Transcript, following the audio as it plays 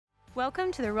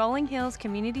Welcome to the Rolling Hills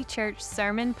Community Church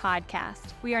Sermon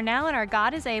Podcast. We are now in our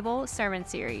God is Able sermon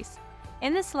series.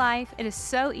 In this life, it is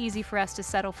so easy for us to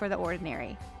settle for the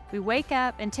ordinary. We wake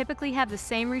up and typically have the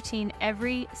same routine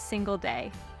every single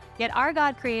day. Yet our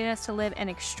God created us to live an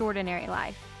extraordinary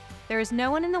life. There is no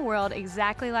one in the world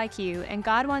exactly like you, and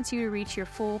God wants you to reach your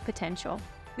full potential.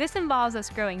 This involves us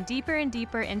growing deeper and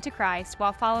deeper into Christ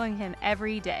while following Him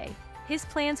every day. His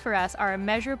plans for us are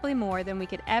immeasurably more than we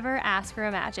could ever ask or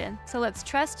imagine. So let's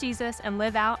trust Jesus and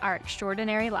live out our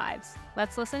extraordinary lives.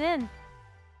 Let's listen in.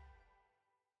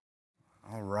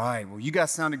 All right. Well, you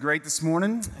guys sounded great this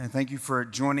morning, and thank you for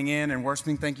joining in and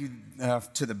worshiping. Thank you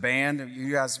to the band. You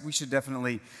guys, we should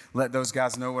definitely let those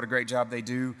guys know what a great job they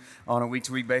do on a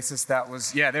week-to-week basis. There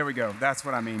we go. That's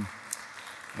what I mean.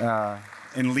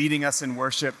 In leading us in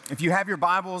worship. If you have your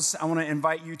Bibles, I want to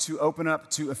invite you to open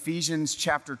up to Ephesians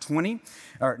chapter 20.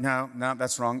 No,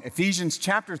 that's wrong. Ephesians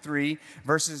chapter 3,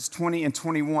 verses 20 and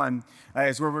 21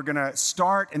 is where we're going to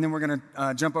start, and then we're going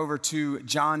to jump over to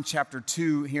John chapter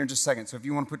 2 here in just a second. So if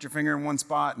you want to put your finger in one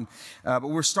spot. But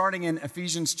we're starting in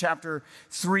Ephesians chapter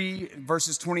 3,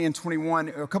 verses 20 and 21.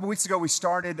 A couple weeks ago, we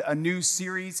started a new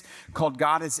series called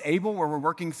God is Able, where we're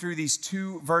working through these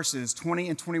two verses, 20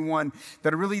 and 21,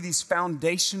 that are really these foundational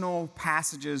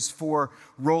passages for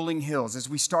Rolling Hills. As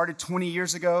we started 20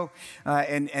 years ago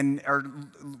and are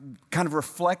kind of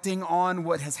reflecting on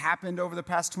what has happened over the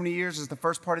past 20 years as the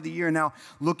first part of the year, and now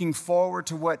looking forward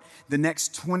to what the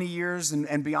next 20 years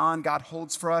and beyond God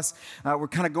holds for us. We're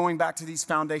kind of going back to these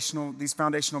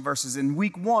foundational verses. In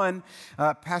week one,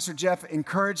 Pastor Jeff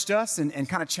encouraged us and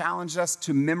kind of challenged us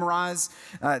to memorize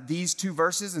these two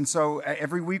verses. And so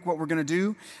every week what we're going to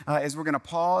do is we're going to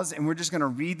pause and we're just going to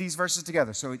read these verses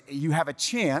together. So you have a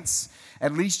chance,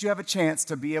 at least you have a chance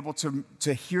to be able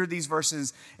to hear these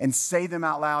verses and say them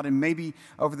out loud. And maybe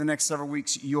over the next several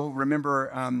weeks, you'll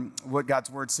remember what God's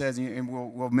word says, and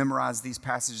we'll memorize these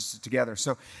passages together.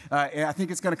 So I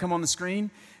think it's going to come on the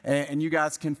screen, and you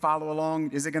guys can follow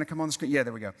along. Is it going to come on the screen? Yeah,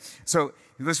 there we go. So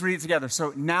let's read it together.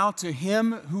 So now to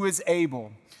Him who is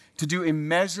able to do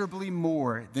immeasurably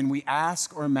more than we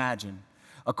ask or imagine,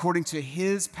 according to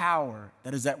His power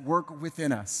that is at work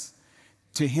within us,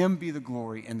 to Him be the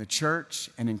glory in the church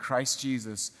and in Christ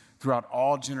Jesus throughout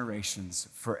all generations,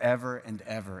 forever and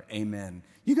ever. Amen.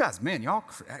 You guys, man, y'all,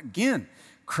 again,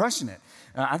 crushing it.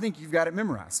 I think you've got it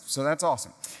memorized, so that's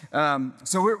awesome.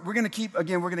 So we're going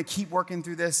to keep working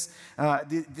through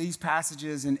these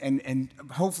passages, and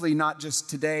hopefully not just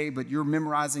today, but you're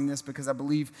memorizing this because I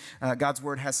believe God's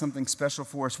word has something special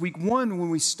for us. Week one, when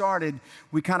we started,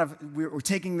 we're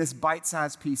taking this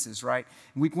bite-sized pieces, right?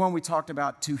 In week one, we talked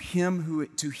about to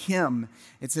him,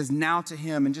 it says now to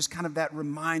Him, and just kind of that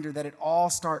reminder that it all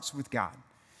starts with God.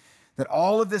 That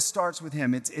all of this starts with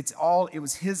Him. It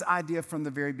was His idea from the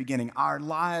very beginning. Our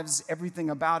lives, everything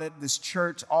about it, this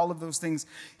church, all of those things,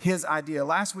 His idea.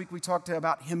 Last week we talked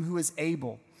about Him who is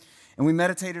able. And we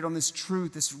meditated on this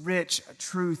truth, this rich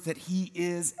truth that He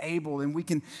is able. And we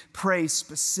can pray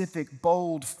specific,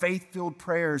 bold, faith-filled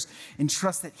prayers and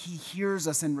trust that He hears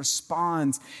us and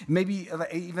responds. Maybe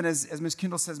even as Ms.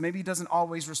 Kendall says, maybe He doesn't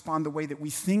always respond the way that we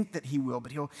think that He will,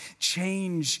 but He'll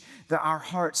change our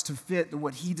hearts to fit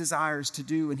what He desires to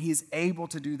do. And He is able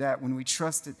to do that when we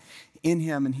trust it in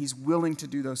Him, and He's willing to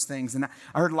do those things. And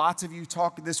I heard lots of you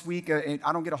talk this week. I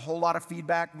don't get a whole lot of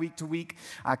feedback week to week.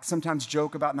 I sometimes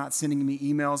joke about not sending me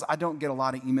emails. I don't get a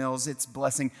lot of emails. It's a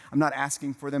blessing. I'm not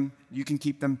asking for them. You can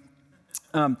keep them.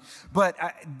 But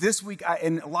this week,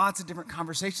 in lots of different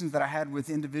conversations that I had with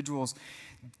individuals,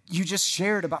 you just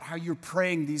shared about how you're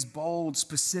praying these bold,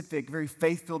 specific, very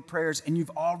faith-filled prayers, and you've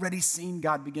already seen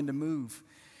God begin to move.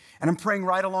 And I'm praying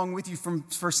right along with you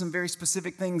for some very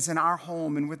specific things in our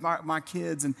home and with my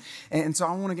kids. And so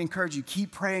I want to encourage you,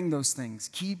 keep praying those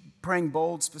things. Keep praying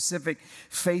bold, specific,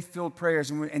 faith-filled prayers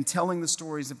and telling the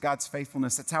stories of God's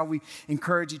faithfulness. That's how we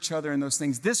encourage each other in those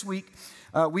things. This week,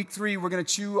 week 3, we're going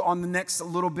to chew on the next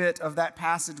little bit of that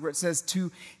passage where it says,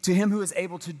 to Him who is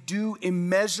able to do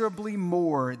immeasurably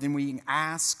more than we can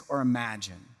ask or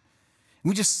imagine.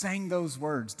 And we just sang those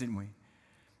words, didn't we?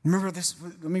 Remember this?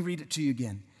 Let me read it to you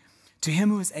again. To Him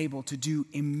who is able to do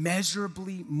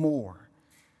immeasurably more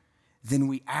than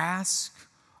we ask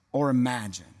or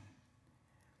imagine.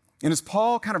 And as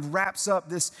Paul kind of wraps up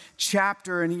this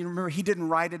chapter, and you remember he didn't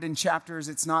write it in chapters,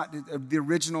 it's not the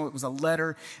original, it was a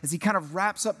letter. As he kind of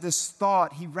wraps up this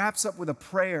thought, he wraps up with a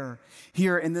prayer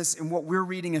here in what we're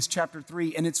reading as chapter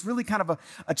 3. And it's really kind of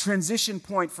a transition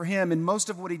point for him. And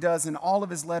most of what he does in all of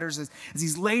his letters is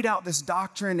he's laid out this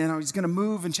doctrine, and he's going to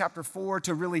move in chapter 4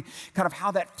 to really kind of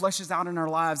how that fleshes out in our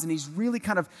lives. And he's really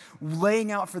kind of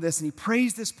laying out for this. And he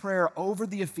prays this prayer over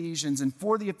the Ephesians and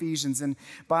for the Ephesians, and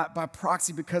by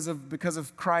proxy because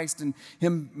of Christ and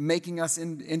him making us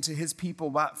into his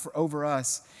people over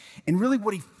us. And really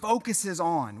what he focuses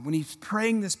on when he's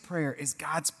praying this prayer is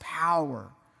God's power.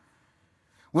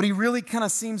 What he really kind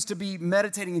of seems to be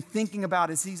meditating and thinking about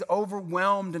is he's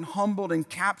overwhelmed and humbled and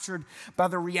captured by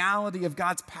the reality of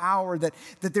God's power, that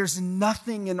there's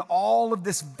nothing in all of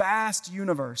this vast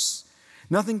universe,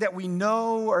 nothing that we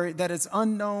know or that is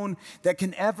unknown that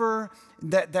can ever,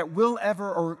 that will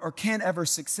ever or can ever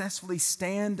successfully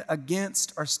stand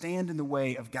against or stand in the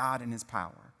way of God and his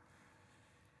power.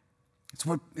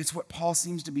 It's what Paul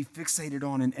seems to be fixated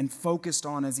on and focused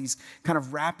on as he's kind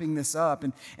of wrapping this up.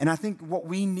 And I think what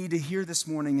we need to hear this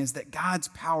morning is that God's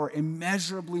power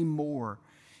immeasurably more,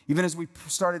 even as we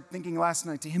started thinking last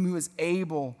night, to him who is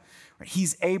able, right?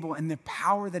 He's able, and the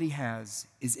power that he has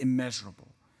is immeasurable.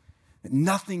 That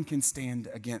nothing can stand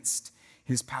against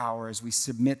his power as we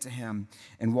submit to him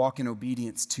and walk in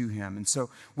obedience to him. And so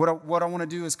what I want to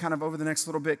do is kind of over the next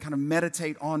little bit kind of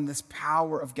meditate on this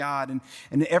power of God.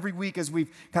 And every week as we've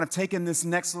kind of taken this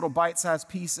next little bite-sized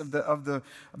piece of the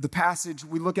passage,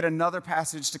 we look at another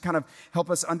passage to kind of help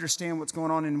us understand what's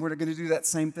going on. And we're going to do that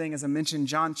same thing. As I mentioned,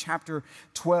 John chapter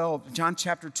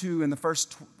 2 and the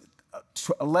first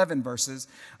 11 verses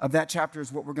of that chapter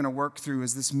is what we're going to work through,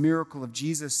 is this miracle of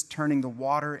Jesus turning the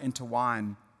water into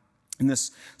wine in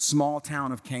this small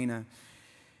town of Cana.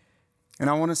 And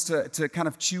I want us to kind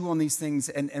of chew on these things.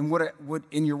 And what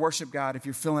in your worship guide, if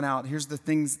you're filling out, here's the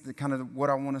things that kind of what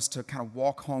I want us to kind of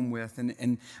walk home with.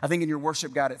 And I think in your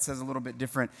worship guide, it says a little bit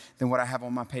different than what I have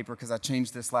on my paper because I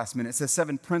changed this last minute. It says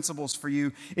 7 principles for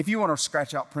you. If you want to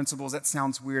scratch out principles, that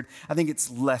sounds weird. I think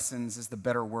it's lessons is the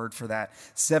better word for that.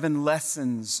 7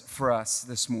 lessons for us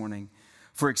this morning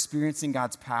for experiencing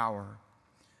God's power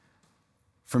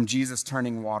from Jesus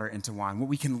turning water into wine, what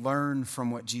we can learn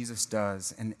from what Jesus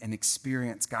does and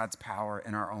experience God's power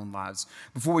in our own lives.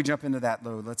 Before we jump into that,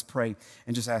 though, let's pray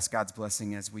and just ask God's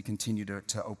blessing as we continue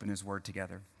to open his word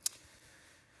together.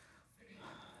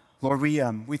 Lord,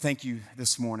 we thank you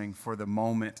this morning for the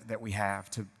moment that we have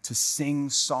to sing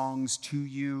songs to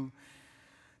you,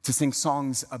 to sing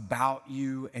songs about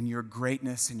you and your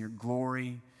greatness and your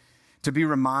glory. To be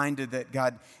reminded that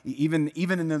God, even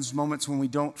in those moments when we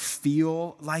don't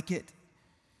feel like it,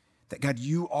 that God,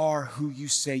 you are who you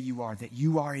say you are, that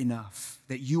you are enough,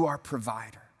 that you are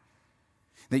provider,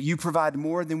 that you provide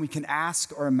more than we can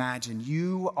ask or imagine.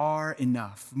 You are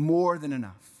enough, more than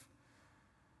enough.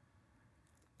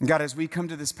 And God, as we come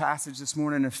to this passage this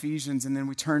morning in Ephesians, and then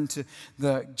we turn to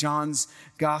John's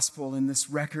gospel and this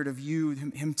record of you,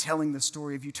 him telling the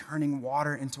story of you turning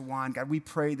water into wine, God, we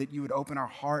pray that you would open our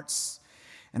hearts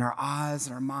and our eyes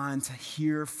and our minds to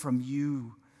hear from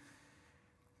you.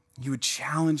 You would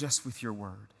challenge us with your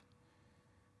word.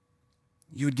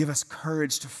 You would give us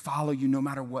courage to follow you no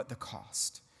matter what the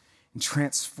cost, and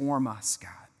transform us,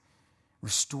 God.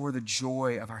 Restore the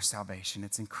joy of our salvation.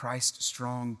 It's in Christ's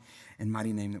strong and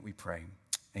mighty name that we pray.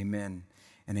 Amen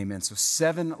and amen. So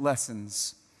 7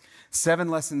 lessons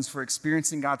for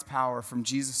experiencing God's power from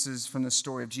the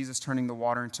story of Jesus turning the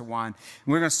water into wine.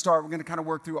 And we're going to kind of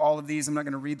work through all of these. I'm not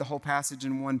going to read the whole passage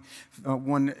in one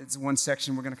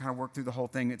section. We're going to kind of work through the whole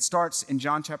thing. It starts in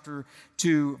John chapter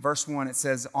 2, verse 1. It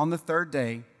says, on the 3rd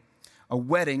day, a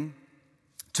wedding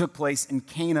took place in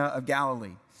Cana of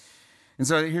Galilee. And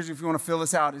so here's, if you want to fill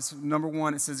this out, it's number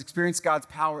 1, it says, experience God's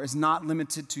power is not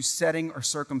limited to setting or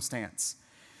circumstance.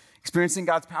 Experiencing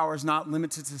God's power is not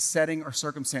limited to setting or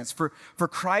circumstance. For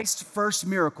Christ's first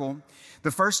miracle, the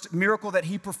first miracle that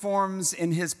he performs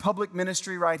in his public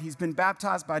ministry, right? He's been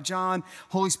baptized by John,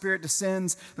 Holy Spirit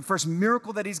descends. The first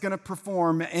miracle that he's going to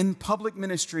perform in public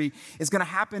ministry is going to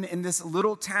happen in this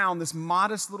little town, this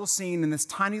modest little scene in this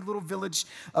tiny little village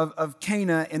of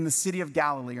Cana in the city of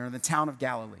Galilee, or in the town of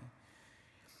Galilee.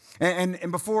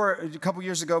 And before, a couple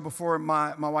years ago, before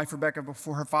my wife Rebecca,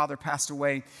 before her father passed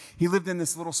away, he lived in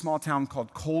this little small town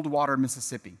called Coldwater,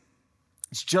 Mississippi.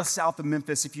 It's just south of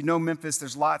Memphis. If you know Memphis,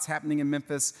 there's lots happening in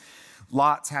Memphis.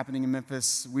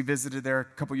 We visited there a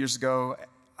couple years ago.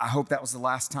 I hope that was the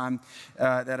last time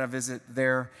that I visit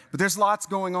there. But there's lots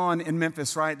going on in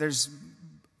Memphis, right? There's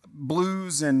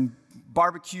blues and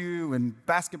barbecue and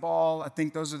basketball. I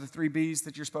think those are the 3 Bs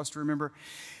that you're supposed to remember.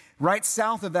 Right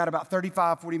south of that, about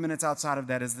 35, 40 minutes outside of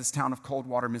that, is this town of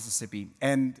Coldwater, Mississippi.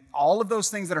 And all of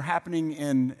those things that are happening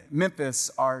in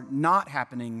Memphis are not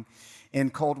happening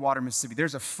in Coldwater, Mississippi.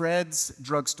 There's a Fred's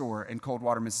drugstore in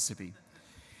Coldwater, Mississippi.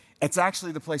 It's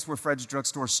actually the place where Fred's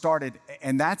drugstore started,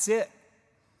 and that's it.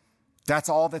 That's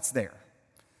all that's there.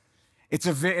 It's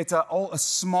a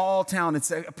small town. It's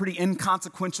a pretty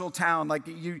inconsequential town. Like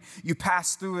you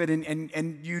pass through it,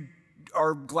 and you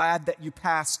are glad that you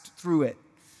passed through it.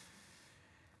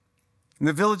 And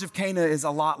the village of Cana is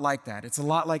a lot like that. It's a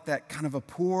lot like that kind of a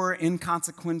poor,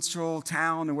 inconsequential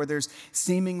town where there's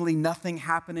seemingly nothing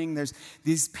happening. There's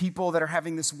these people that are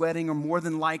having this wedding are more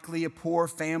than likely a poor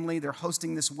family. They're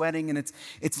hosting this wedding, and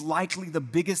it's likely the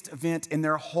biggest event in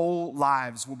their whole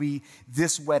lives will be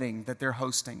this wedding that they're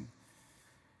hosting.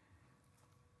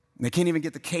 And they can't even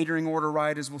get the catering order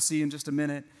right, as we'll see in just a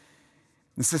minute.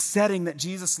 It's a setting that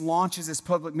Jesus launches his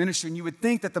public ministry, and you would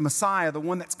think that the Messiah, the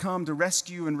one that's come to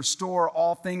rescue and restore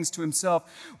all things to himself,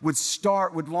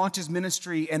 would launch his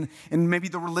ministry in maybe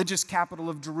the religious capital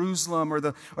of Jerusalem or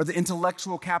the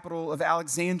intellectual capital of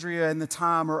Alexandria in the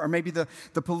time, or maybe the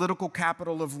political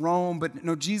capital of Rome. But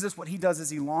no, Jesus, what he does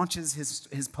is he launches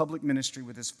his public ministry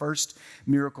with his first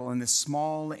miracle in this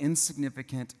small,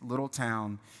 insignificant little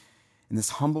town, in this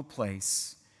humble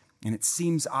place. And it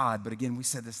seems odd, but again, we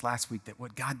said this last week, that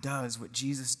what God does, what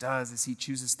Jesus does, is he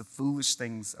chooses the foolish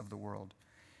things of the world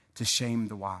to shame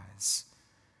the wise.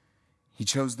 He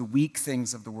chose the weak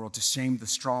things of the world to shame the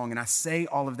strong. And I say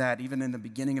all of that even in the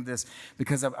beginning of this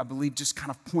because I believe just kind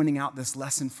of pointing out this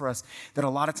lesson for us that a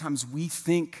lot of times we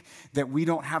think that we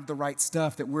don't have the right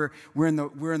stuff, that we're in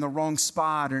the wrong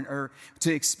spot, or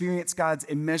to experience God's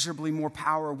immeasurably more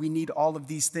power, we need all of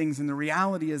these things. And the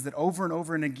reality is that over and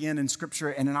over and again in Scripture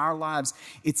and in our lives,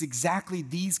 it's exactly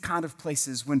these kind of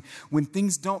places when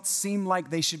things don't seem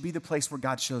like they should be the place where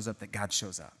God shows up, that God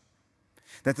shows up.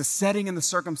 That the setting and the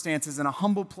circumstances in a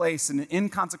humble place, in an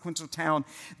inconsequential town,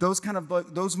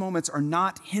 those moments are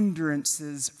not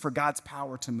hindrances for God's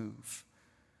power to move.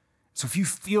 So if you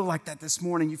feel like that this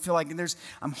morning, you feel like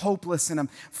I'm hopeless and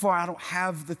I don't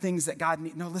have the things that God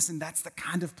needs. No, listen, that's the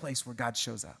kind of place where God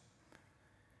shows up.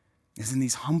 Is in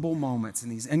these humble moments,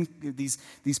 in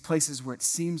these places where it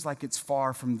seems like it's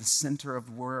far from the center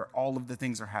of where all of the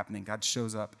things are happening. God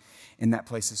shows up in that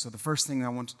places. So the first thing I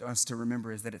want us to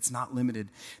remember is that it's not limited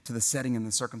to the setting and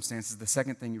the circumstances. The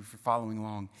second thing, if you're following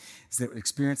along, is that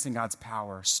experiencing God's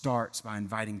power starts by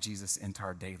inviting Jesus into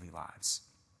our daily lives.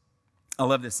 I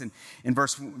love this. In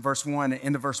verse 1,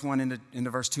 into verse 1, into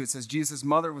verse 2, it says, Jesus'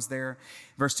 mother was there.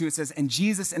 Verse 2, it says, and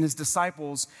Jesus and his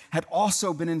disciples had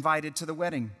also been invited to the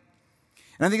wedding.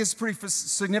 And I think it's pretty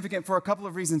significant for a couple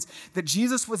of reasons that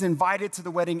Jesus was invited to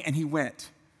the wedding and he went.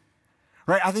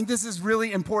 Right? I think this is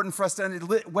really important for us to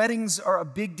understand. Weddings are a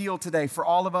big deal today for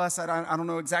all of us. I don't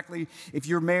know exactly if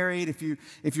you're married,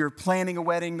 if you're planning a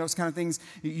wedding, those kind of things.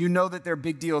 You know that they're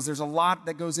big deals. There's a lot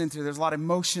that goes into it. There's a lot of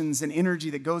emotions and energy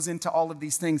that goes into all of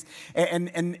these things.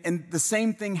 And the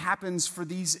same thing happens for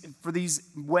these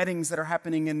weddings that are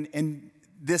happening in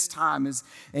this time.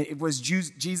 It was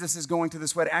Jesus is going to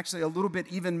this wedding. Actually,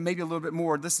 maybe a little bit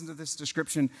more. Listen to this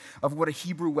description of what a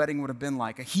Hebrew wedding would have been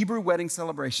like. A Hebrew wedding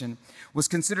celebration was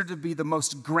considered to be the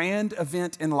most grand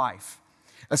event in life,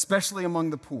 especially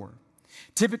among the poor.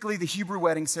 Typically, the Hebrew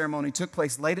wedding ceremony took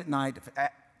place late at night,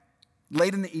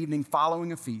 late in the evening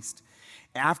following a feast.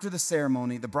 After the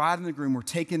ceremony, the bride and the groom were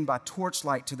taken by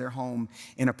torchlight to their home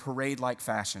in a parade-like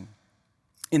fashion.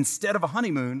 Instead of a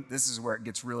honeymoon, this is where it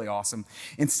gets really awesome.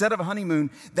 Instead of a honeymoon,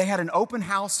 they had an open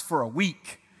house for a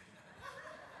week.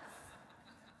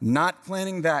 Not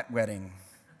planning that wedding.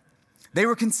 They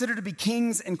were considered to be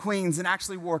kings and queens and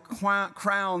actually wore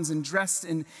crowns and dressed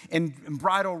in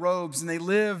bridal robes. And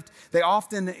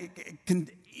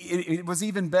it was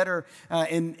even better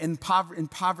in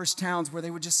impoverished towns where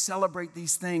they would just celebrate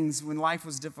these things when life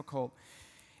was difficult.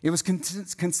 It was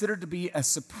considered to be a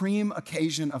supreme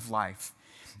occasion of life.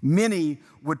 Many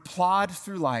would plod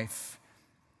through life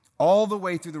all the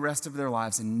way through the rest of their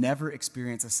lives and never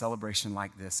experience a celebration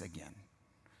like this again.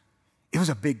 It was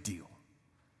a big deal.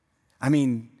 I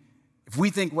mean, if we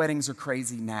think weddings are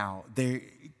crazy now, they're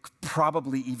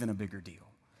probably even a bigger deal.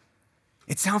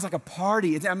 It sounds like a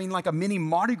party. Like a mini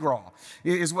Mardi Gras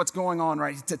is what's going on,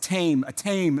 right? It's a tame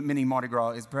mini Mardi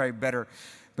Gras is probably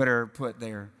better put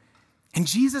there. And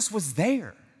Jesus was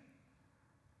there.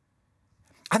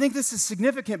 I think this is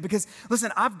significant because, listen,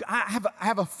 I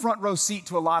have a front row seat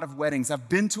to a lot of weddings. I've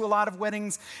been to a lot of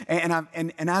weddings, and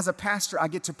as a pastor, I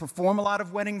get to perform a lot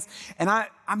of weddings. And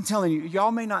I'm telling you,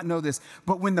 y'all may not know this,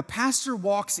 but when the pastor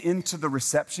walks into the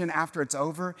reception after it's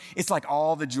over, it's like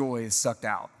all the joy is sucked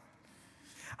out.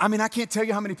 I mean, I can't tell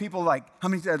you how many people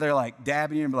they're like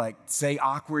dabbing you and like say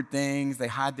awkward things. They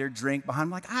hide their drink behind. I'm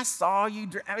like, I saw you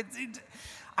drink. I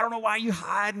don't know why you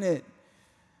hiding it.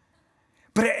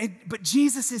 But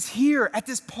Jesus is here at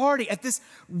this party, at this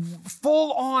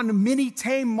full-on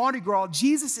mini-tame Mardi Gras.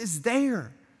 Jesus is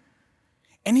there.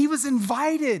 And he was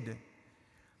invited.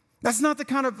 That's not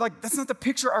the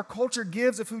picture our culture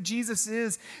gives of who Jesus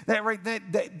is.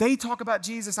 That they talk about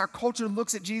Jesus. Our culture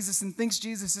looks at Jesus and thinks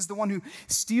Jesus is the one who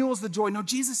steals the joy. No,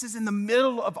 Jesus is in the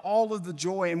middle of all of the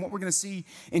joy. And what we're going to see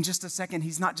in just a second,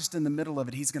 he's not just in the middle of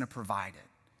it, he's going to provide it.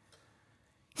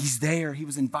 He's there. He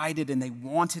was invited and they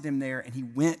wanted him there, and he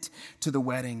went to the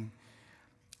wedding.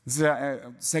 This is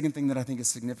a second thing that I think is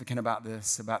significant about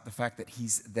this, about the fact that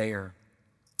he's there,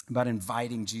 about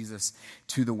inviting Jesus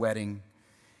to the wedding.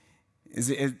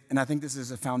 And I think this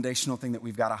is a foundational thing that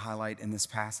we've got to highlight in this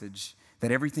passage, that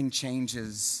everything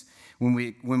changes when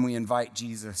we invite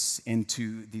Jesus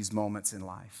into these moments in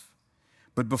life.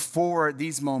 But before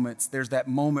these moments, there's that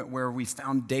moment where we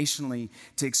foundationally,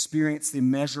 to experience the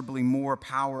immeasurably more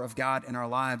power of God in our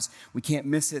lives, we can't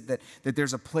miss it, that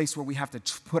there's a place where we have to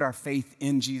put our faith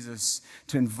in Jesus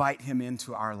to invite him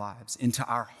into our lives, into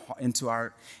our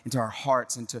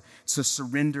hearts, and to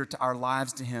surrender to our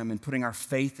lives to him and putting our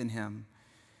faith in him.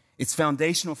 It's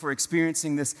foundational for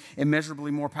experiencing this immeasurably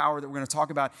more power that we're going to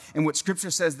talk about. And what Scripture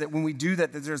says, that when we do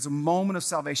that there's a moment of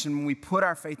salvation, when we put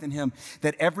our faith in him,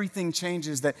 that everything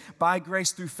changes, that by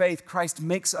grace through faith, Christ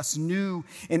makes us new.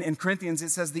 In Corinthians, it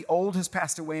says the old has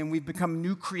passed away and we've become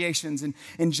new creations. And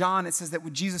in John, it says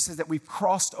that Jesus says that we've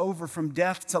crossed over from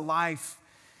death to life.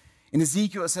 In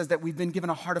Ezekiel, it says that we've been given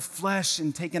a heart of flesh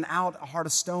and taken out a heart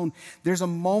of stone. There's a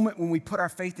moment when we put our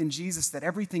faith in Jesus that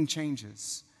everything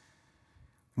changes.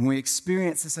 When we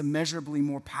experience this immeasurably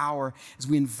more power as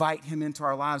we invite him into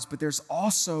our lives. But there's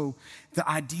also the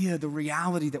idea, the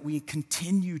reality that we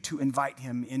continue to invite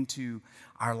him into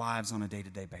our lives on a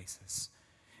day-to-day basis.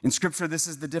 In Scripture, this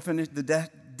is the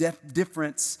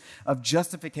difference of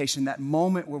justification, that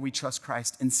moment where we trust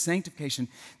Christ, and sanctification,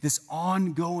 this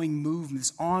ongoing movement,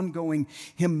 this ongoing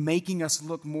him making us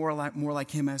look more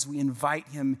like him as we invite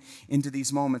him into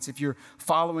these moments. If you're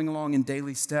following along in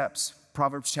daily steps,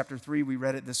 Proverbs chapter 3, we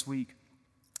read it this week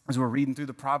as we're reading through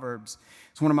the Proverbs.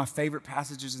 It's one of my favorite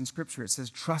passages in Scripture. It says,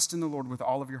 trust in the Lord with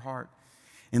all of your heart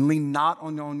and lean not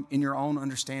in your own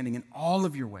understanding. In all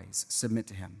of your ways, submit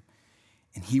to him,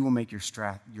 and he will make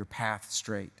your path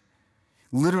straight.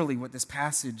 Literally, what this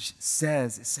passage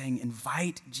says is saying,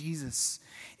 invite Jesus,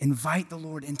 invite the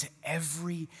Lord into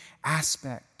every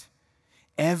aspect,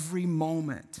 every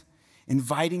moment.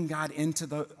 Inviting God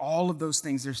into all of those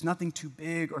things. There's nothing too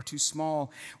big or too small.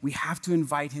 We have to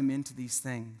invite him into these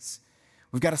things.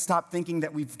 We've got to stop thinking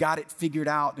that we've got it figured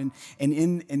out. And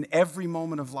in every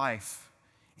moment of life,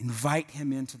 invite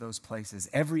him into those places.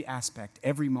 Every aspect,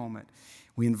 every moment,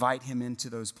 we invite him into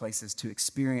those places to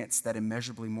experience that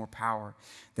immeasurably more power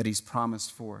that he's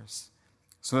promised for us.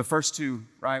 So the first two,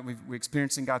 right, we're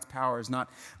experiencing God's power is not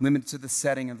limited to the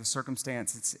setting of the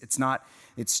circumstance.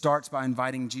 It starts by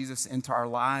inviting Jesus into our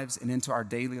lives and into our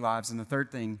daily lives. And the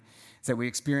third thing is that we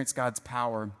experience God's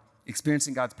power.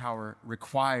 Experiencing God's power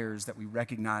requires that we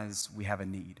recognize we have a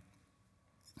need.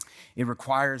 It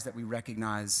requires that we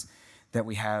recognize that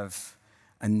we have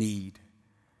a need.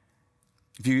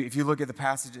 If you look at the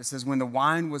passage, it says, when the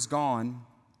wine was gone,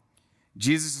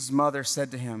 Jesus' mother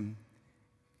said to him,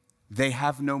 they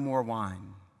have no more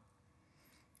wine.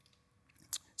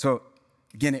 So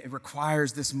again, it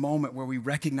requires this moment where we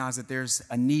recognize that there's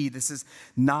a need. This is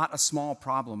not a small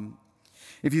problem.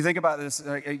 If you think about this,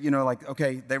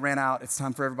 okay, they ran out. It's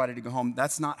time for everybody to go home.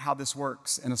 That's not how this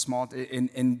works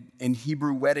in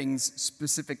Hebrew weddings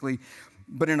specifically.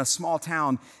 But in a small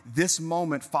town, this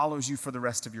moment follows you for the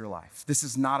rest of your life. This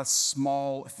is not a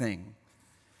small thing.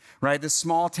 Right, this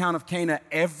small town of Cana,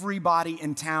 everybody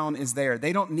in town is there.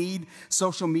 They don't need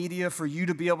social media for you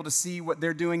to be able to see what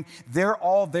they're doing. They're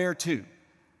all there too.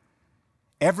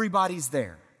 Everybody's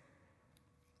there.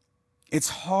 It's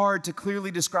hard to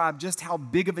clearly describe just how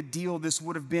big of a deal this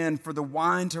would have been for the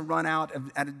wine to run out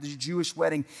at a Jewish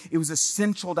wedding. It was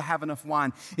essential to have enough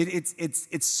wine.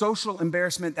 It's social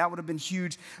embarrassment. That would have been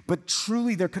huge. But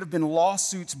truly, there could have been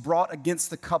lawsuits brought against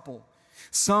the couple.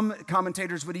 Some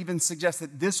commentators would even suggest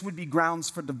that this would be grounds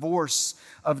for divorce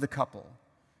of the couple.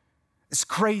 It's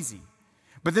crazy.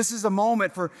 But this is a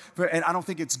moment for and I don't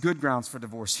think it's good grounds for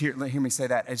divorce. Hear me say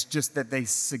that. It's just that they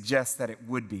suggest that it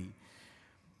would be.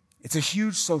 It's a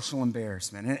huge social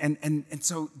embarrassment. And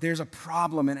so there's a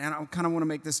problem. And I kind of want to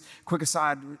make this quick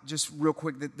aside, just real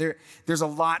quick, that there's a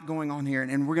lot going on here.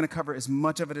 And we're going to cover as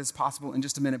much of it as possible in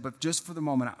just a minute. But just for the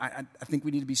moment, I think we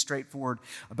need to be straightforward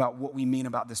about what we mean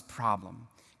about this problem.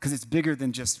 Because it's bigger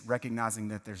than just recognizing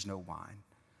that there's no wine.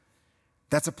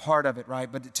 That's a part of it,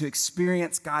 right? But to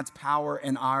experience God's power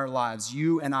in our lives,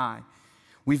 you and I,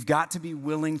 we've got to be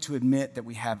willing to admit that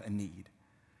we have a need.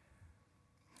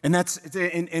 And that's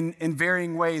in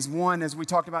varying ways. One, as we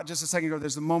talked about just a second ago,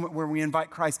 there's the moment where we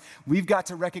invite Christ. We've got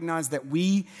to recognize that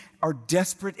we are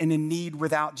desperate and in need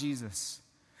without Jesus,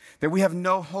 that we have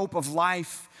no hope of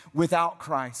life without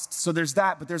Christ. So there's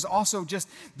that, but there's also just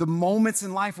the moments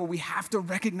in life where we have to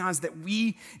recognize that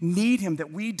we need him,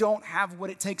 that we don't have what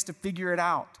it takes to figure it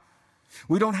out.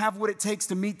 We don't have what it takes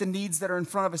to meet the needs that are in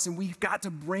front of us, and we've got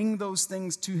to bring those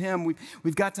things to him.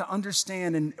 We've got to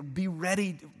understand and be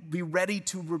ready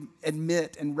to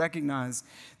admit and recognize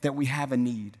that we have a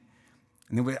need,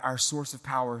 and that our source of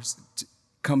power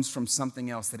comes from something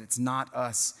else, that it's not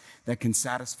us that can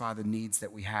satisfy the needs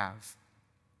that we have.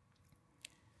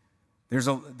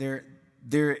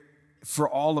 For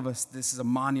all of us, this is a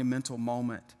monumental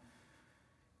moment.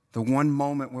 The one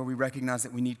moment where we recognize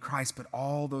that we need Christ, but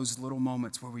all those little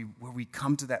moments where we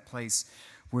come to that place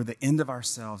where the end of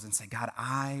ourselves and say, God,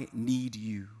 I need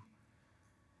you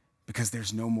because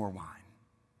there's no more wine.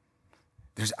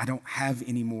 I don't have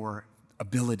any more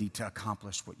ability to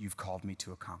accomplish what you've called me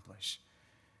to accomplish.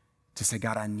 To say,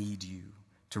 God, I need you,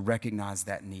 to recognize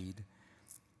that need.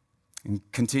 And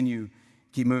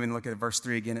keep moving, look at verse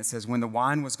 3 again. It says, when the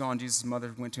wine was gone, Jesus'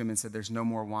 mother went to him and said, there's no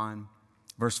more wine.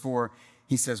 Verse 4,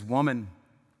 he says, woman,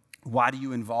 why do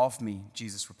you involve me?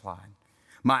 Jesus replied,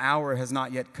 my hour has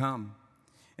not yet come.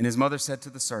 And his mother said to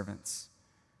the servants,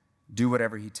 do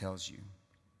whatever he tells you.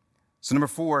 So number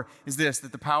 4 is this,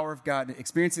 that the power of God,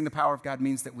 experiencing the power of God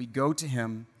means that we go to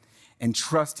him and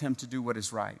trust him to do what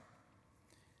is right.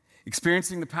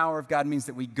 Experiencing the power of God means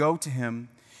that we go to him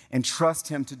and trust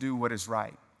him to do what is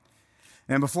right.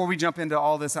 And before we jump into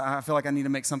all this, I feel like I need to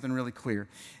make something really clear,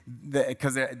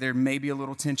 because there may be a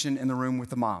little tension in the room with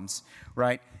the moms,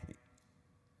 right?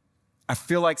 I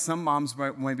feel like some moms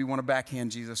maybe want to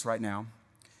backhand Jesus right now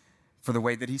for the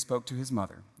way that he spoke to his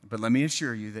mother. But let me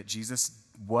assure you that Jesus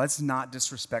was not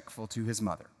disrespectful to his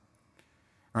mother.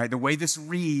 All right, the way this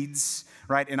reads,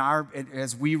 right,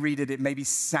 as we read it, it maybe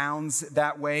sounds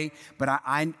that way, but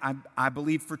I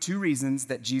believe for 2 reasons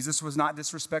that Jesus was not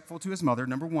disrespectful to his mother.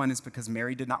 Number 1 is because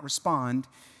Mary did not respond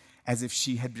as if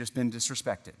she had just been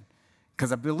disrespected.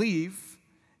 Because I believe,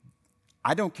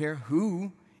 I don't care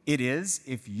who it is,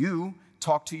 if you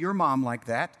talk to your mom like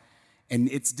that and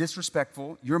it's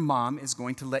disrespectful, your mom is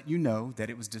going to let you know that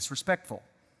it was disrespectful.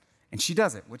 And she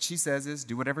does it. What she says is,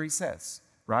 do whatever he says.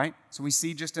 Right? So we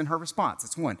see just in her response.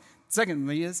 That's one.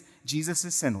 Secondly is, Jesus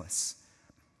is sinless.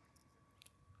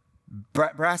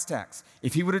 Brass tacks.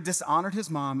 If he would have dishonored his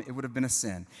mom, it would have been a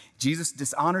sin. Jesus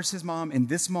dishonors his mom in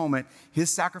this moment.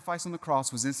 His sacrifice on the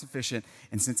cross was insufficient.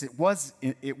 And since it was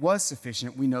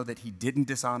sufficient, we know that he didn't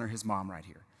dishonor his mom right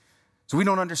here. So we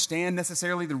don't understand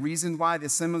necessarily the reason why the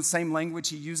same language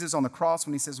he uses on the cross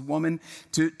when he says woman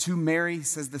to Mary, he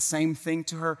says the same thing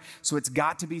to her. So it's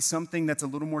got to be something that's a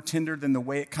little more tender than the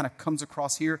way it kind of comes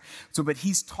across here. So, but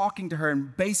he's talking to her,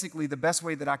 and basically the best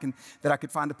way that I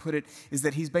could find to put it is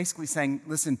that he's basically saying,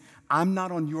 listen, I'm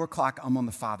not on your clock, I'm on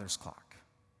the Father's clock.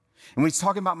 And when he's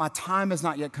talking about my time has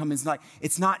not yet come, it's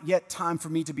not yet time for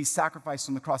me to be sacrificed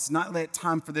on the cross. It's not yet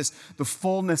time for the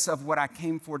fullness of what I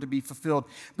came for to be fulfilled.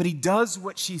 But he does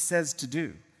what she says to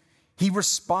do. He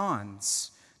responds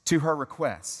to her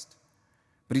request.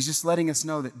 But he's just letting us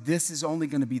know that this is only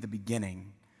going to be the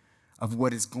beginning of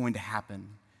what is going to happen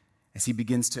as he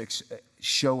begins to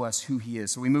show us who he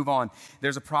is. So we move on.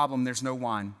 There's a problem. There's no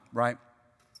wine, right?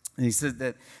 And he says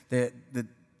that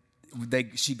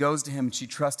she goes to him and she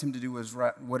trusts him to do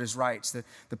what is right. So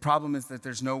the problem is that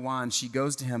there's no wine. She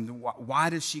goes to him. Why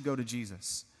does she go to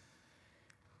Jesus?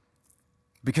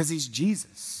 Because he's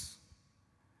Jesus.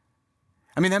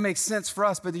 I mean, that makes sense for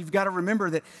us, but you've got to remember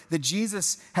that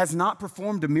Jesus has not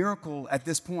performed a miracle at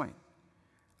this point.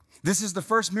 This is the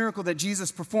first miracle that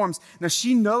Jesus performs. Now,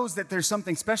 she knows that there's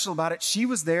something special about it. She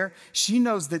was there. She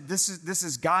knows that this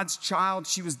is God's child.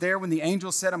 She was there when the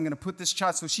angel said, I'm going to put this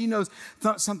child. So she knows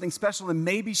something special, and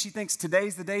maybe she thinks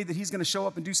today's the day that he's going to show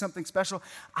up and do something special.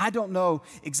 I don't know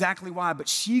exactly why, but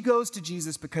she goes to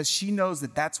Jesus because she knows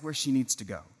that that's where she needs to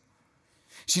go.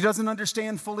 She doesn't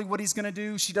understand fully what he's going to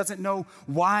do. She doesn't know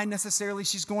why necessarily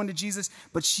she's going to Jesus,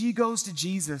 but she goes to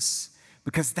Jesus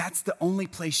because that's the only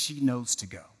place she knows to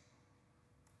go.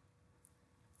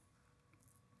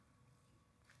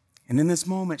 And in this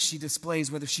moment, she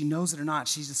displays, whether she knows it or not,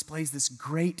 she displays this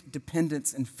great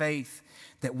dependence and faith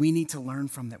that we need to learn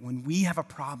from, that when we have a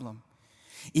problem,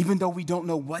 even though we don't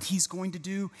know what he's going to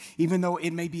do, even though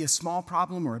it may be a small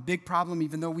problem or a big problem,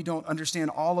 even though we don't understand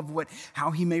all of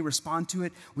how he may respond to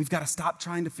it, we've got to stop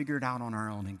trying to figure it out on our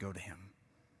own and go to him.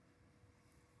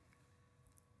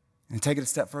 And take it a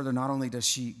step further, not only does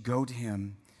she go to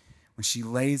him, when she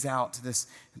lays out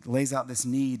this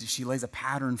need, she lays a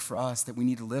pattern for us that we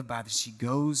need to live by, that she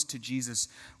goes to Jesus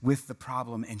with the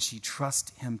problem and she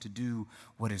trusts him to do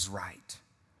what is right.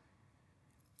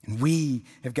 And we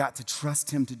have got to trust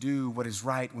him to do what is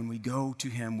right when we go to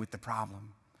him with the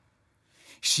problem.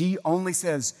 She only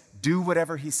says, do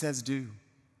whatever he says do.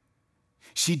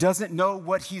 She doesn't know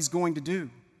what he's going to do.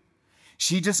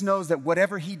 She just knows that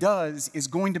whatever he does is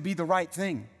going to be the right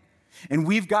thing. And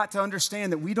we've got to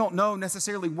understand that we don't know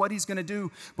necessarily what he's going to do,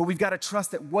 but we've got to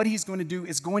trust that what he's going to do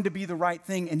is going to be the right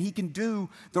thing, and he can do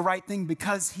the right thing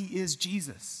because he is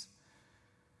Jesus.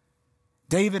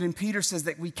 David and Peter says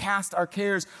that we cast our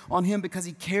cares on him because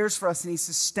he cares for us and he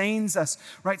sustains us,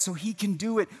 right? So he can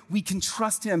do it. We can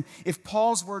trust him. If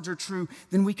Paul's words are true,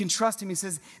 then we can trust him. He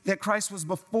says that Christ was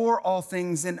before all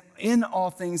things and in all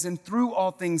things and through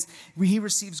all things. He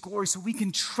receives glory, so we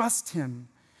can trust him.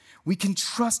 We can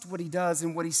trust what he does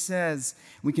and what he says.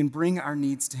 We can bring our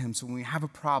needs to him. So when we have a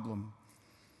problem,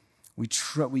 we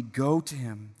go to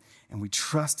him and we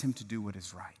trust him to do what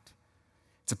is right.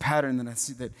 It's a pattern that I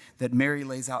see that Mary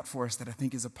lays out for us that I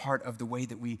think is a part of the way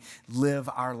that we live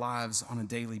our lives on a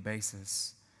daily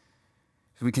basis.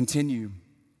 So we continue.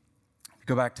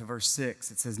 Go back to verse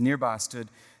 6. It says, nearby stood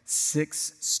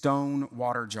 6 stone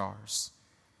water jars,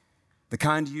 the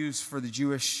kind used for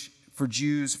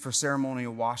Jews for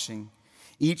ceremonial washing.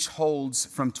 Each holds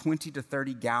from 20 to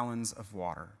 30 gallons of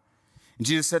water. And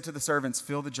Jesus said to the servants,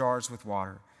 fill the jars with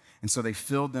water. And so they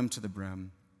filled them to the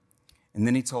brim. And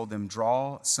then he told them,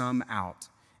 draw some out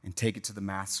and take it to the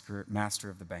master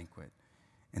of the banquet.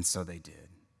 And so they did.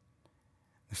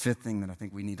 The fifth thing that I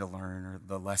think we need to learn, or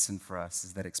the lesson for us,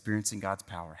 is that experiencing God's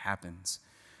power happens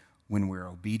when we're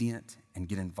obedient and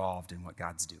get involved in what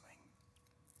God's doing.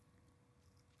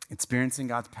 Experiencing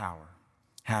God's power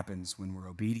happens when we're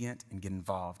obedient and get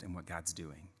involved in what God's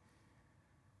doing.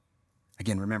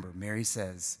 Again, remember, Mary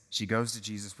says she goes to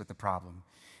Jesus with the problem.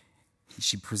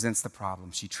 She presents the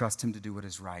problem. She trusts him to do what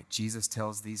is right. Jesus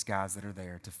tells these guys that are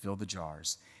there to fill the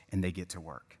jars, and they get to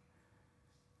work.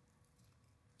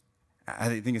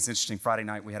 I think it's interesting. Friday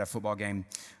night, we had a football game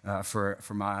for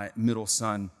my middle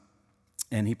son,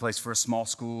 and he plays for a small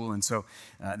school, and so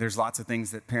there's lots of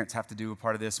things that parents have to do a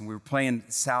part of this. And we were playing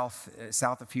south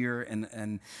of here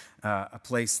in a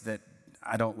place that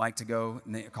I don't like to go,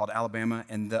 called Alabama,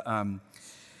 and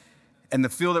the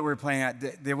field that we were playing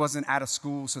at, there wasn't at a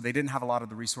school, so they didn't have a lot of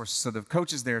the resources. So the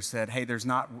coaches there said, hey,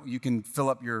 you can fill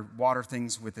up your water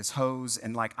things with this hose.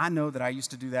 And I know that I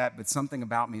used to do that, but something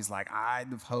about me is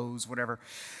the hose, whatever.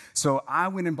 So I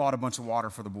went and bought a bunch of water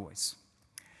for the boys.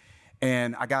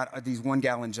 And I got these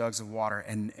 1-gallon jugs of water,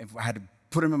 and I had to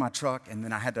put them in my truck, and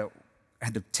then I had to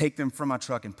take them from my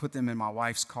truck and put them in my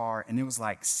wife's car. And it was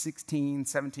 16,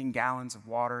 17 gallons of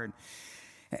water. And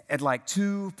at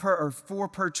 2 or 4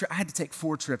 per trip, I had to take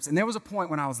 4 trips. And there was a point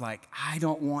when I was like, I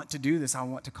don't want to do this. I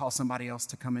want to call somebody else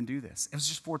to come and do this. It was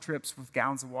just 4 trips with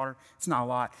gallons of water. It's not a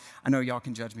lot. I know y'all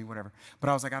can judge me, whatever. But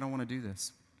I was like, I don't want to do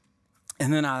this.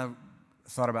 And then I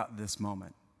thought about this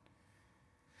moment.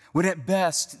 When at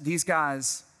best, these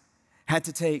guys had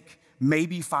to take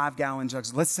maybe 5-gallon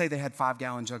jugs. Let's say they had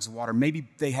 5-gallon jugs of water. Maybe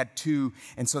they had 2,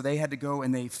 and so they had to go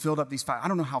and they filled up these 5. I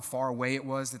don't know how far away it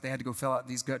was that they had to go fill out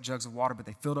these jugs of water, but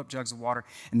they filled up jugs of water,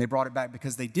 and they brought it back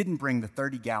because they didn't bring the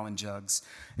 30-gallon jugs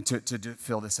to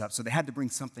fill this up. So they had to bring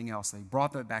something else. They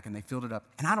brought that back, and they filled it up.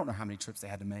 And I don't know how many trips they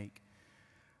had to make,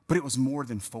 but it was more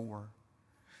than 4.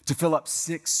 To fill up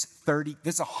 30,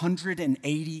 that's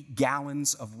 180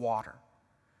 gallons of water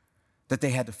that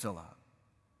they had to fill up.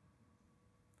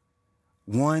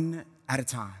 One at a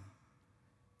time.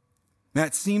 Now,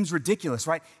 it seems ridiculous,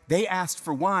 right? They asked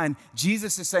for wine.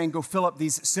 Jesus is saying, go fill up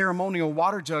these ceremonial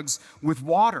water jugs with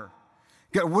water.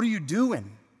 What are you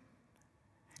doing?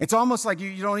 It's almost like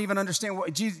you don't even understand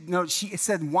what Jesus, she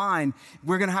said wine.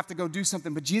 We're going to have to go do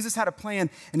something. But Jesus had a plan,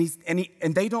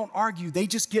 and they don't argue. They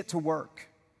just get to work.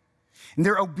 And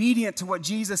they're obedient to what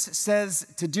Jesus says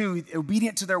to do,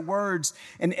 obedient to their words.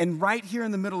 And right here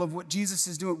in the middle of what Jesus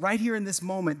is doing, right here in this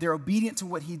moment, they're obedient to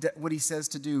what he says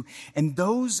to do. And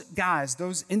those guys,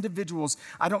 those individuals,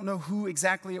 I don't know who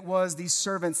exactly it was, these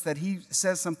servants that he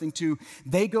says something to,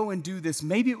 they go and do this.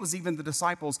 Maybe it was even the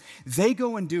disciples. They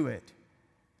go and do it.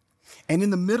 And in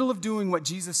the middle of doing what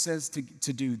Jesus says to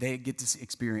do, they get to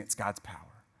experience God's power.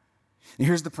 And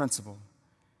here's the principle.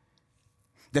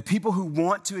 The people who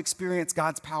want to experience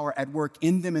God's power at work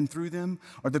in them and through them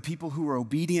are the people who are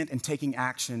obedient and taking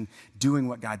action, doing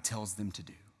what God tells them to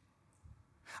do.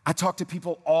 I talk to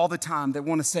people all the time that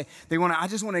want to say, I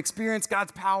just want to experience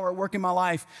God's power at work in my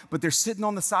life, but they're sitting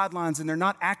on the sidelines and they're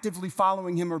not actively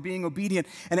following him or being obedient.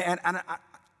 And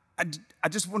I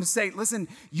just want to say, listen,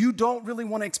 you don't really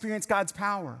want to experience God's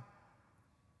power.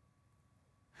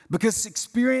 Because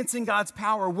experiencing God's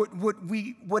power,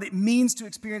 what it means to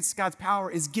experience God's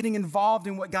power is getting involved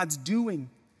in what God's doing.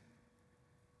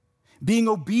 Being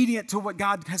obedient to what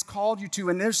God has called you to.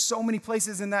 And there's so many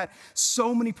places in that,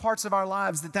 so many parts of our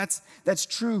lives that's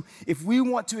true. If we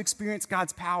want to experience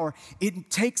God's power, it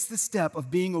takes the step of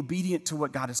being obedient to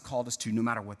what God has called us to, no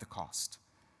matter what the cost.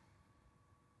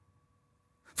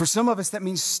 For some of us, that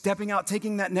means stepping out,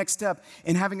 taking that next step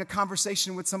and having a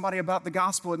conversation with somebody about the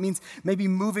gospel. It means maybe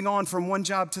moving on from one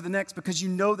job to the next because you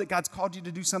know that God's called you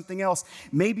to do something else.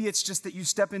 Maybe it's just that you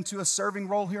step into a serving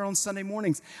role here on Sunday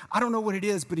mornings. I don't know what it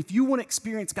is, but if you want to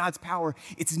experience God's power,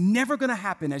 it's never going to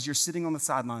happen as you're sitting on the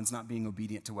sidelines not being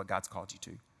obedient to what God's called you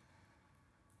to.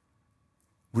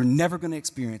 We're never going to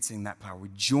experience that power. We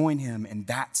join him, and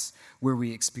that's where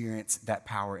we experience that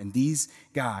power. And these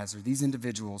guys, or these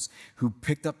individuals who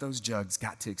picked up those jugs,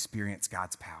 got to experience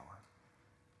God's power.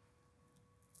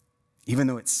 Even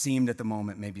though it seemed at the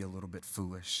moment maybe a little bit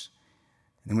foolish.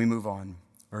 And then we move on,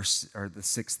 the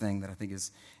sixth thing that I think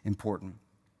is important.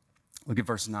 Look at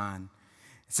verse 9.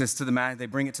 It says, they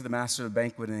bring it to the master of the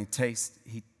banquet, and he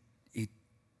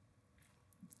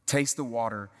tastes the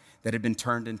water that had been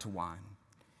turned into wine.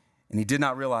 And he did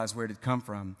not realize where it had come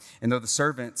from, and though the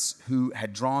servants who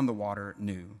had drawn the water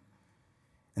knew.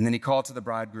 And then he called the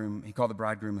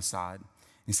bridegroom aside.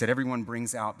 He said, everyone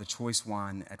brings out the choice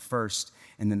wine at first,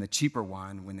 and then the cheaper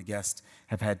wine when the guests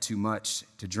have had too much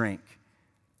to drink.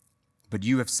 But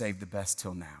you have saved the best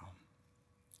till now.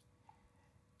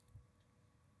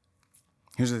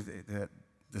 Here's the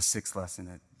sixth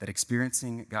lesson, that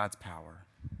experiencing God's power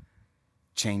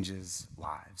changes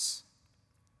lives.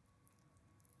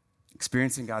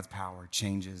 Experiencing God's power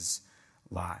changes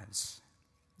lives.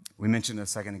 We mentioned a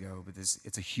second ago, but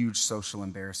it's a huge social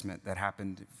embarrassment that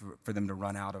happened for them to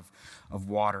run out of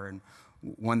water, and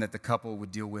one that the couple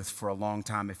would deal with for a long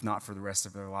time, if not for the rest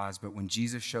of their lives. But when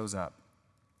Jesus shows up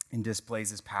and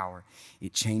displays his power,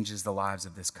 it changes the lives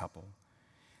of this couple.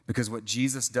 Because what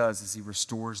Jesus does is he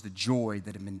restores the joy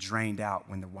that had been drained out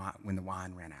when the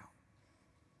wine ran out.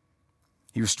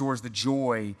 He restores the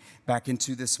joy back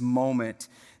into this moment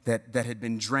that had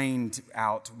been drained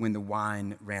out when the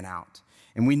wine ran out.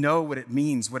 And we know what it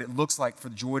means, what it looks like for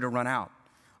the joy to run out.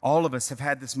 All of us have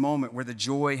had this moment where the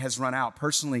joy has run out.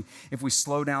 Personally, if we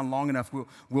slow down long enough,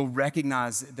 we'll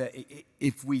recognize that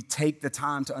if we take the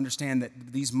time to understand that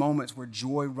these moments where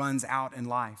joy runs out in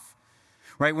life,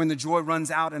 right? When the joy runs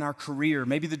out in our career,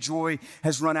 maybe the joy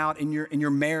has run out in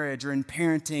your marriage or in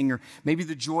parenting, or maybe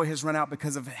the joy has run out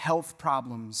because of health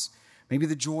problems. Maybe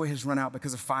the joy has run out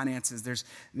because of finances.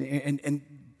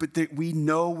 But we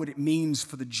know what it means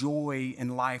for the joy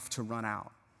in life to run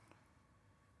out.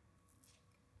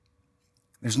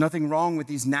 There's nothing wrong with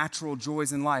these natural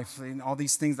joys in life and all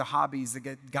these things, the hobbies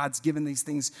that God's given these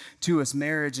things to us,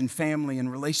 marriage and family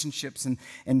and relationships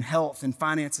and health and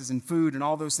finances and food, and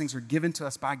all those things are given to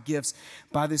us by gifts,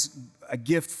 a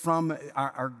gift from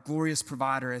our glorious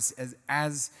provider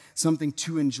as something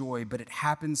to enjoy. But it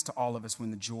happens to all of us when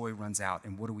the joy runs out.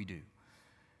 And what do?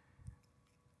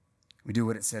 We do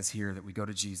what it says here, that we go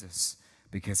to Jesus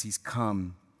because he's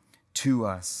come to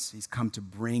us. He's come to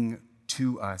bring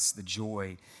to us the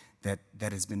joy that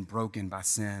has been broken by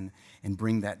sin and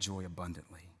bring that joy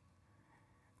abundantly.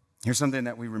 Here's something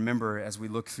that we remember as we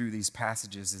look through these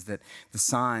passages, is that the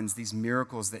signs, these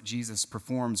miracles that Jesus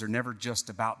performs, are never just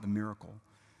about the miracle.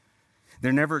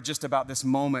 They're never just about this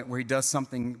moment where he does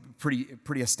something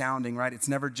pretty astounding, right? It's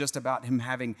never just about him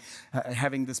having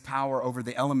this power over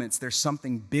the elements. There's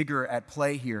something bigger at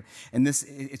play here. And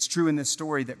it's true in this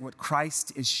story that what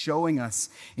Christ is showing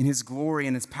us in his glory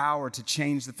and his power to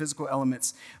change the physical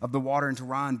elements of the water into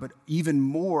wine, but even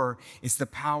more, it's the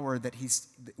power that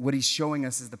what he's showing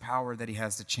us is the power that he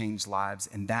has to change lives,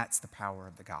 and that's the power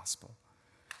of the gospel.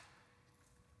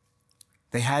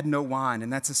 They had no wine,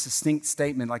 and that's a succinct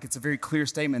statement, like it's a very clear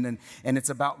statement, and it's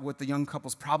about what the young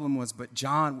couple's problem was. But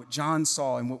what John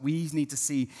saw and what we need to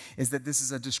see is that this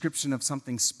is a description of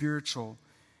something spiritual.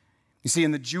 You see,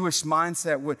 in the Jewish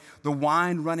mindset, the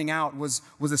wine running out was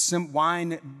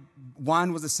wine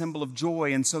was a symbol of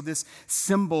joy. And so this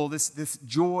symbol, this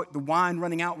joy, the wine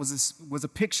running out was a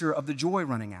picture of the joy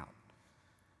running out.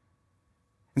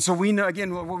 And so we know,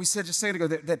 again, what we said just a second ago,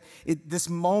 that this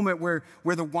moment where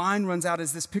the wine runs out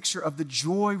is this picture of the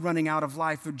joy running out of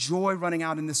life, the joy running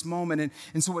out in this moment.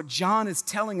 And so what John is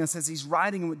telling us as he's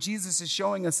writing and what Jesus is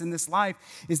showing us in this life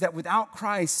is that without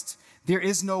Christ, there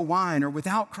is no wine, or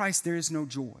without Christ, there is no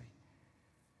joy.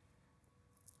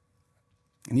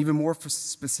 And even more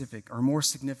specific or more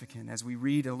significant, as we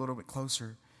read a little bit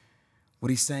closer, what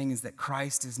he's saying is that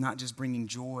Christ is not just bringing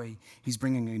joy, he's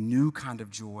bringing a new kind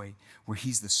of joy where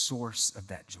he's the source of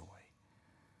that joy.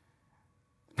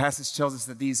 The passage tells us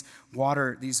that these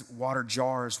water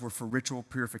jars were for ritual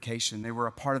purification. They were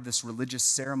a part of this religious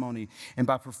ceremony. And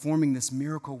by performing this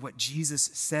miracle, what Jesus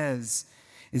says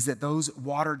is that those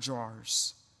water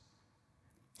jars,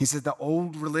 he said the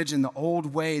old religion, the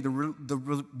old way, the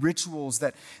rituals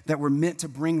that were meant to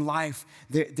bring life,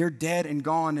 they're dead and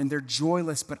gone and they're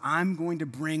joyless, but I'm going to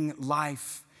bring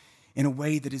life in a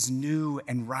way that is new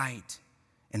and right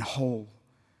and whole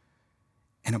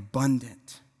and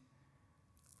abundant.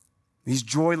 These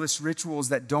joyless rituals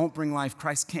that don't bring life,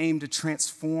 Christ came to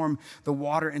transform the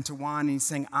water into wine. And he's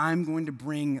saying, I'm going to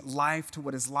bring life to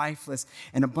what is lifeless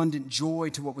and abundant joy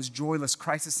to what was joyless.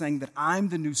 Christ is saying that I'm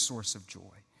the new source of joy.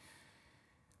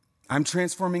 I'm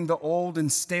transforming the old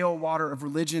and stale water of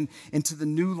religion into the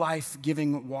new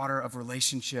life-giving water of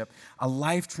relationship, a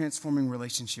life-transforming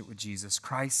relationship with Jesus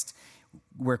Christ,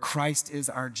 where Christ is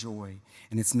our joy.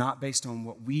 And it's not based on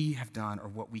what we have done or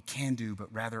what we can do,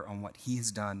 but rather on what he has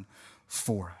done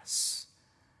for us.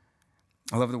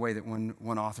 I love the way that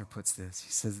one author puts this.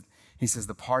 He says,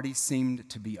 the party seemed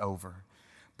to be over,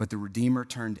 but the Redeemer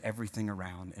turned everything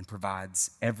around and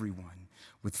provides everyone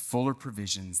with fuller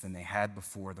provisions than they had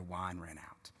before the wine ran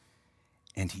out.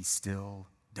 And he still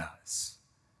does.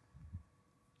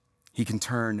 He can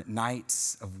turn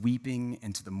nights of weeping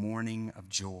into the morning of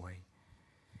joy.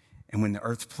 And when the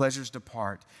earth's pleasures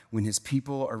depart, when his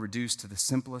people are reduced to the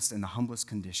simplest and the humblest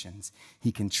conditions,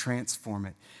 he can transform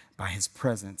it by his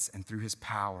presence and through his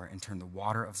power and turn the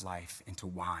water of life into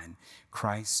wine.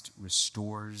 Christ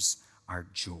restores our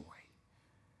joy.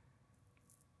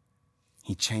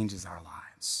 He changes our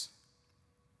lives.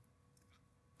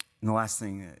 And the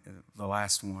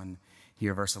last one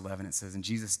here, verse 11, it says, and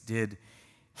Jesus did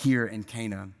here in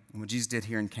Cana, and what Jesus did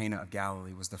here in Cana of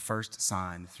Galilee was the first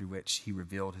sign through which he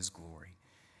revealed his glory,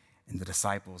 and the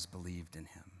disciples believed in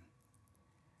him.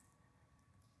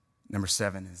 Number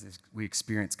 7 is as we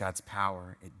experience God's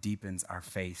power, it deepens our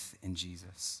faith in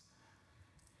Jesus.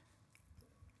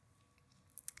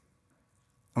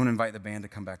 I want to invite the band to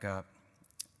come back up.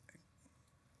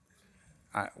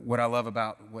 What I love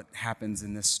about what happens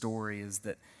in this story is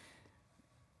that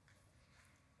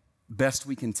best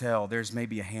we can tell, there's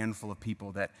maybe a handful of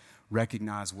people that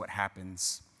recognize what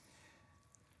happens,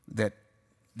 that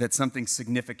something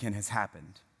significant has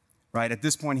happened, right? At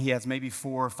this point, he has maybe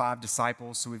 4 or 5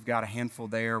 disciples, so we've got a handful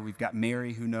there. We've got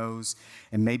Mary who knows,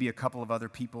 and maybe a couple of other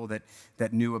people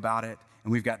that knew about it,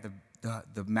 and we've got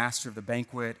the master of the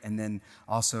banquet, and then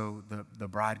also the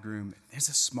bridegroom. There's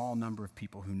a small number of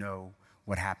people who know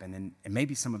what happened, and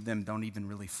maybe some of them don't even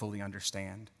really fully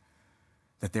understand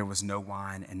that there was no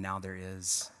wine and now there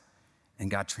is, and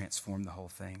God transformed the whole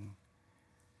thing.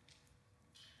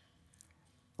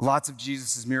 Lots of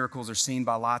Jesus' miracles are seen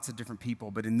by lots of different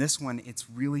people, but in this one, it's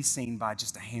really seen by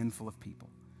just a handful of people.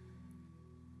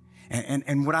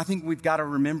 And what I think we've got to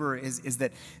remember is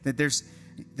that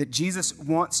Jesus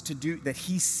wants to do, that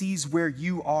he sees where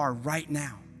you are right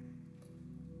now.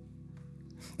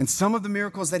 And some of the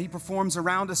miracles that he performs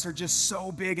around us are just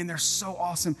so big and they're so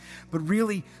awesome. But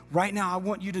really, right now, I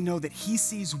want you to know that he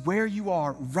sees where you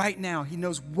are right now. He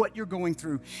knows what you're going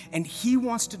through. And he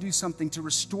wants to do something to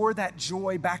restore that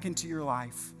joy back into your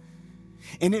life.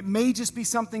 And it may just be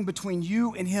something between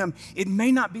you and him. It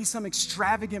may not be some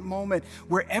extravagant moment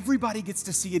where everybody gets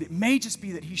to see it. It may just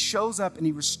be that he shows up and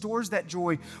he restores that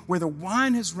joy. Where the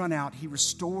wine has run out, he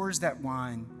restores that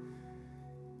wine.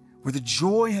 Where the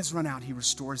joy has run out, he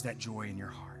restores that joy in your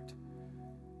heart.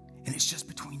 And it's just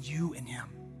between you and him.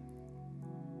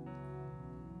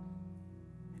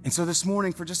 And so this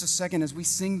morning, for just a second, as we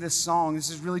sing this song,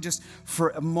 this is really just for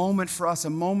a moment for us, a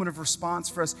moment of response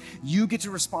for us. You get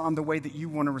to respond the way that you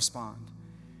want to respond.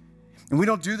 And we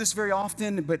don't do this very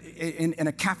often, but in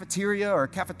a cafeteria or a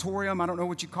cafetorium, I don't know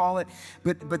what you call it,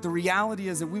 but the reality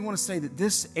is that we want to say that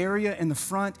this area in the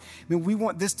front, we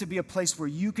want this to be a place where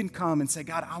you can come and say,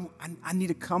 God, I need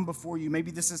to come before you.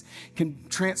 Maybe can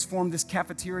transform this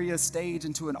cafeteria stage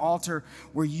into an altar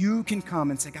where you can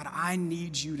come and say, God, I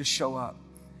need you to show up.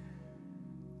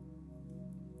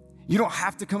 You don't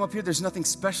have to come up here. There's nothing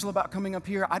special about coming up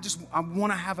here. I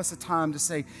want to have us a time to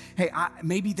say, hey,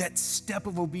 maybe that step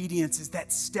of obedience is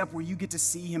that step where you get to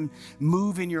see him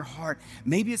move in your heart.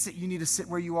 Maybe it's that you need to sit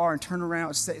where you are and turn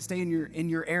around, stay in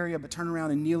your area, but turn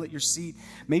around and kneel at your seat.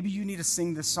 Maybe you need to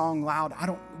sing this song loud.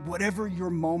 Whatever your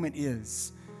moment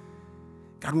is,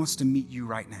 God wants to meet you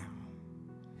right now.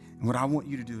 And what I want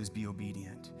you to do is be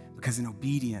obedient, because in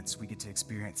obedience, we get to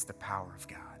experience the power of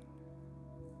God.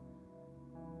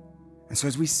 And so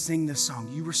as we sing this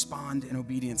song, you respond in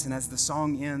obedience. And as the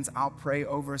song ends, I'll pray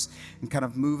over us and kind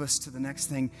of move us to the next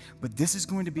thing. But this is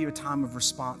going to be a time of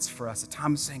response for us, a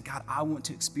time of saying, God, I want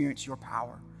to experience your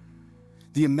power,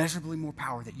 the immeasurably more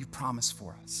power that you promised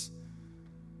for us.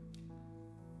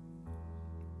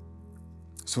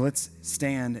 So let's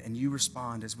stand and you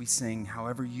respond as we sing,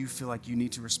 however you feel like you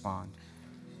need to respond,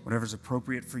 whatever's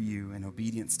appropriate for you in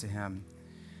obedience to him.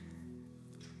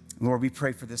 Lord, we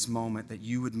pray for this moment that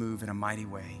you would move in a mighty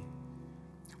way.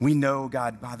 We know,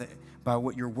 God, by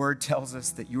what your word tells us,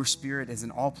 that your spirit is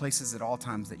in all places at all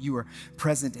times, that you are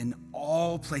present in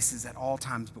all places at all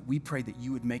times. But we pray that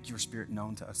you would make your spirit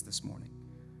known to us this morning,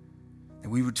 that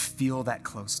we would feel that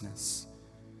closeness.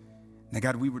 And that,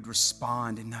 God, we would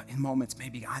respond in moments.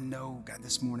 Maybe I know, God,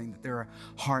 this morning that there are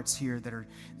hearts here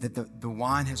that the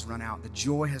wine has run out, the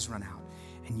joy has run out,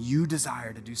 and you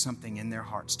desire to do something in their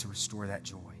hearts to restore that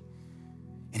joy.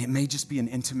 And it may just be an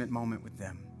intimate moment with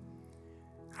them.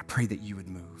 I pray that you would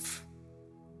move,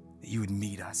 that you would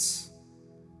meet us,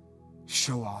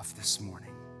 show off this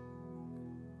morning.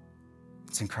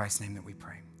 It's in Christ's name that we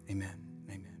pray. Amen.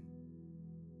 Amen.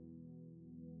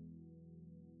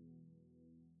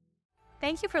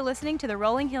 Thank you for listening to the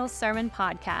Rolling Hills Sermon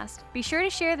Podcast. Be sure to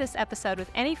share this episode with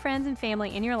any friends and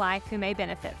family in your life who may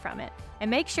benefit from it.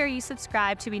 And make sure you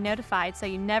subscribe to be notified so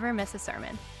you never miss a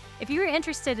sermon. If you are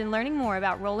interested in learning more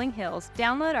about Rolling Hills,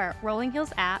 download our Rolling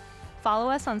Hills app, follow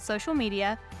us on social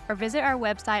media, or visit our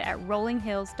website at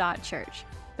rollinghills.church.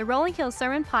 The Rolling Hills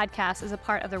Sermon Podcast is a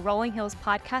part of the Rolling Hills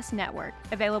Podcast Network,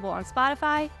 available on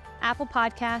Spotify, Apple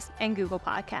Podcasts, and Google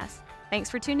Podcasts. Thanks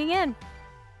for tuning in.